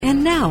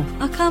And now,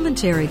 a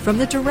commentary from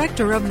the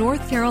director of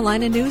North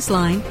Carolina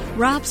Newsline,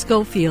 Rob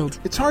Schofield.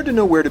 It's hard to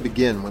know where to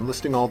begin when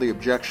listing all the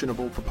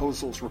objectionable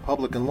proposals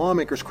Republican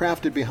lawmakers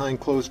crafted behind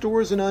closed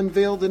doors and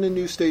unveiled in a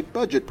new state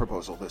budget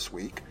proposal this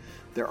week.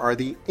 There are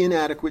the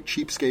inadequate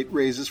cheapskate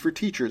raises for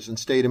teachers and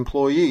state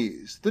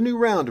employees, the new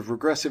round of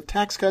regressive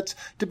tax cuts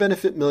to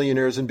benefit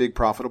millionaires and big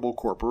profitable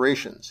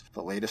corporations,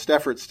 the latest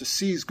efforts to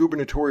seize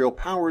gubernatorial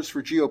powers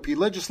for GOP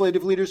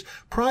legislative leaders,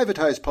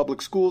 privatize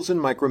public schools, and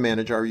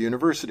micromanage our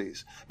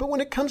universities. But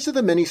when it comes to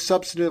the many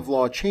substantive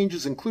law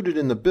changes included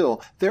in the bill,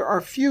 there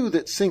are few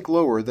that sink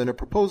lower than a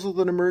proposal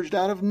that emerged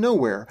out of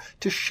nowhere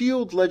to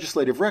shield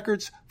legislative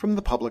records from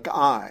the public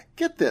eye.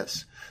 Get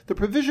this. The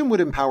provision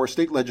would empower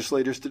state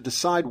legislators to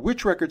decide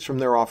which records from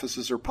their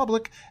offices are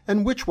public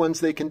and which ones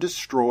they can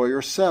destroy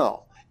or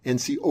sell.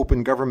 NC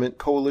Open Government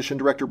Coalition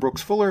Director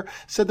Brooks Fuller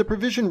said the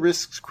provision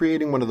risks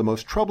creating one of the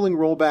most troubling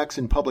rollbacks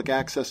in public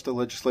access to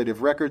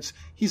legislative records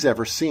he's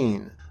ever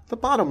seen. The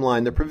bottom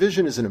line, the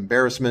provision is an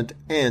embarrassment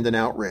and an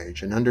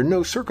outrage, and under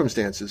no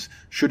circumstances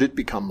should it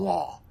become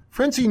law.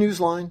 For NC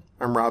Newsline,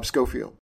 I'm Rob Schofield.